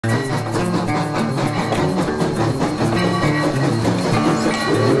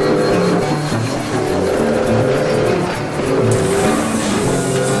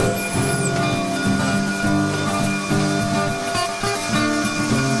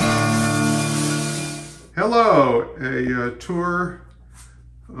Hello, a tour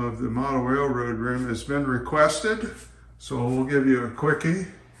of the model railroad room has been requested, so we'll give you a quickie.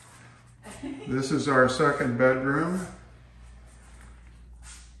 This is our second bedroom,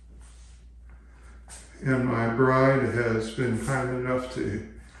 and my bride has been kind enough to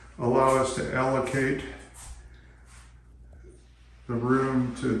allow us to allocate the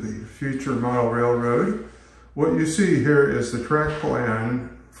room to the future model railroad. What you see here is the track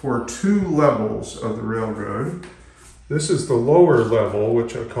plan for 2 levels of the railroad. This is the lower level,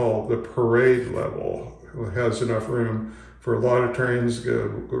 which I call the parade level. It has enough room for a lot of trains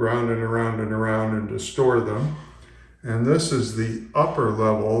to go around and around and around and to store them. And this is the upper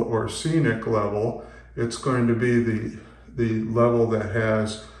level or scenic level. It's going to be the level that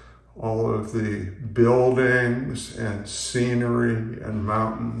has all of the buildings and scenery and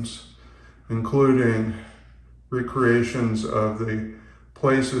mountains, including recreations of the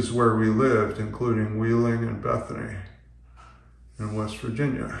places where we lived, including Wheeling and Bethany in West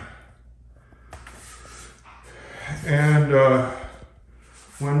Virginia. And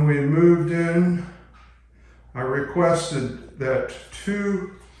when we moved in, I requested that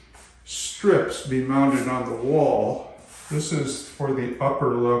 2 strips be mounted on the wall. This is for the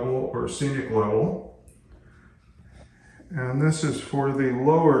upper level or scenic level. And this is for the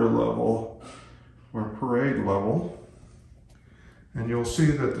lower level or parade level. And you'll see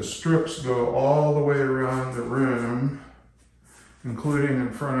that the strips go all the way around the room, including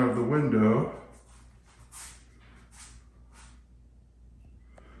in front of the window.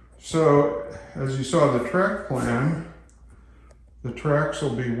 So, as you saw the track plan, the tracks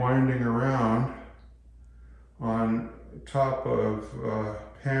will be winding around on top of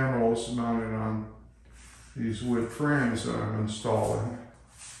panels mounted on these wood frames that I'm installing.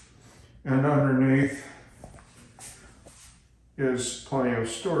 And underneath is plenty of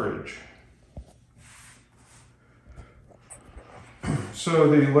storage.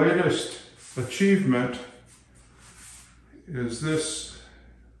 So the latest achievement is this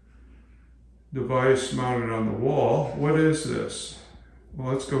device mounted on the wall. What is this?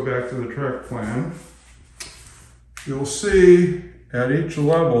 Well, let's go back to the track plan. You'll see at each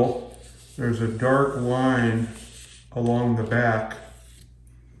level there's a dark line along the back.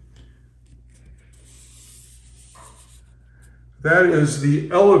 That is the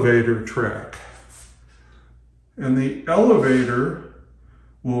elevator track. And the elevator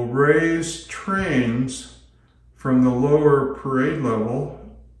will raise trains from the lower parade level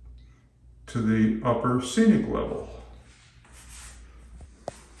to the upper scenic level.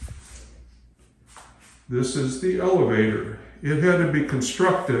 This is the elevator. It had to be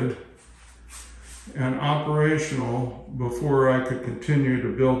constructed and operational before I could continue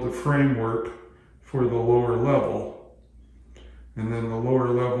to build the framework for the lower level. And then the lower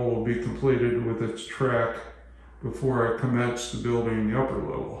level will be completed with its track before I commence the building the upper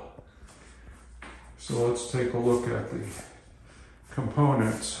level. So let's take a look at the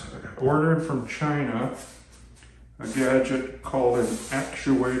components. I ordered from China a gadget called an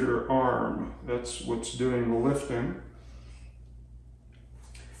actuator arm. That's what's doing the lifting.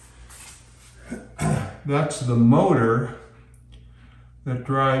 That's the motor that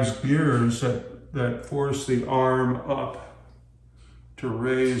drives gears that force the arm up to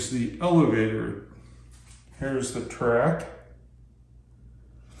raise the elevator. Here's the track.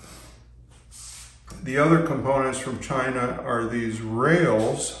 The other components from China are these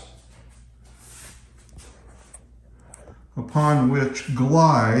rails upon which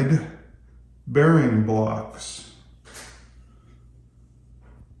glide bearing blocks.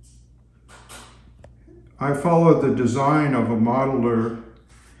 I followed the design of a modeler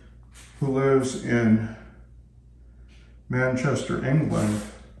who lives in Manchester, England,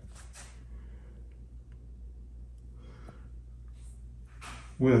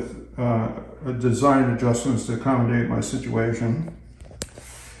 with design adjustments to accommodate my situation.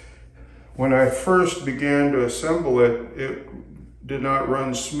 When I first began to assemble it, it did not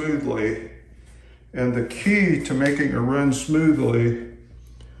run smoothly. And the key to making it run smoothly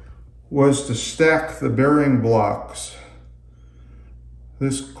was to stack the bearing blocks.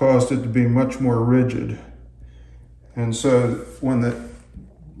 This caused it to be much more rigid. And so when the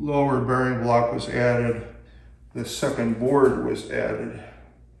lower bearing block was added, the second board was added.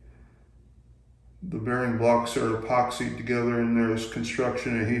 The bearing blocks are epoxied together, and there's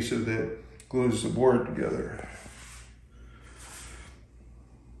construction adhesive that glues the board together.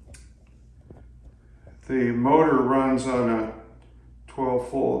 The motor runs on a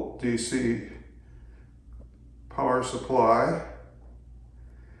 12-volt DC power supply.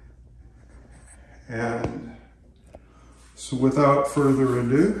 And so without further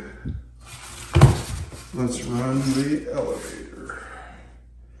ado, Let's run the elevator.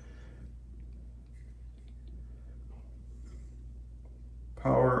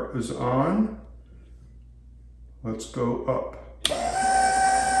 Power is on. Let's go up.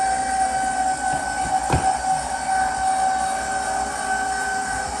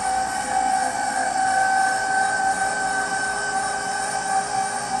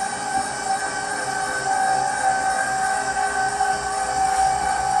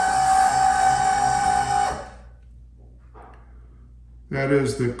 That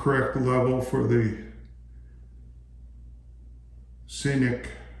is the correct level for the scenic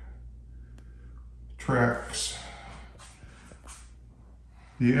tracks.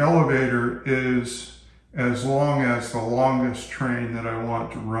 The elevator is as long as the longest train that I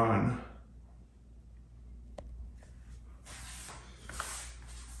want to run.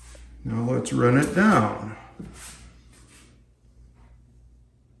 Now let's run it down.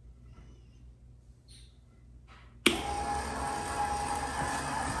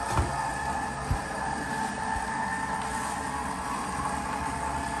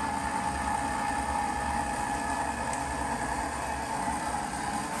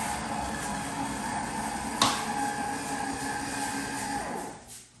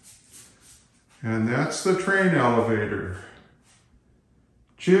 And that's the train elevator.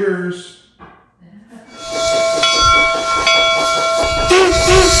 Cheers.